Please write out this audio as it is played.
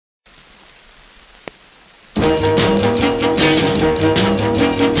I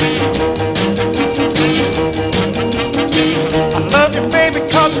love you, baby,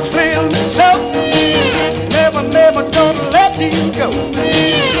 cause you thrill me so. Never, never gonna let you go.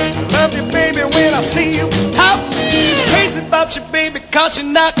 I love you, baby, when I see you out. Crazy about you, baby, cause you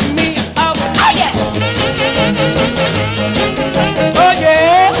knock me out. Oh, yeah! Oh,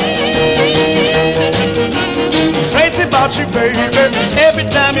 yeah! Crazy about you, baby, every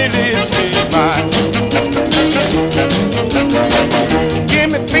time you leave me mine. Give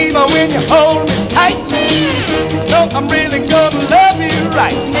me fever when you hold me tight. No, I'm really gonna love you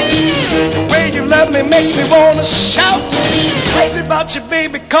right. The way you love me makes me wanna shout. Crazy about you,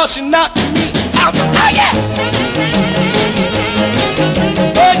 baby, cause you knock me out. Oh, yeah!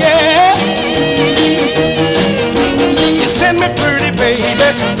 Oh, yeah! You send me pretty, baby,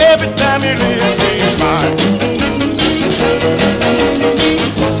 every time you leave me mine.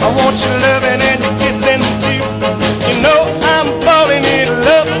 I want your loving and your kissing too. You know I'm falling in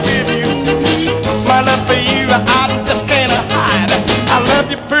love with you. My love for you, I just can't hide. I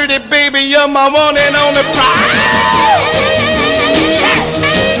love you, pretty baby, you're my one and only pride.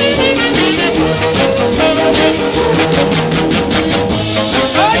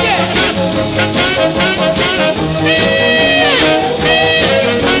 Oh yeah.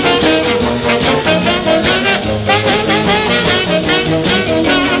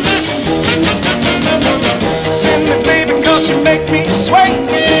 Send me, baby, cause you make me sweat.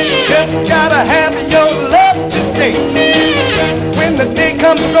 Just gotta have your love today. When the day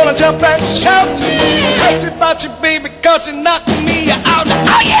comes, I'm gonna jump and shout. Crazy about you, baby, cause you knock me out.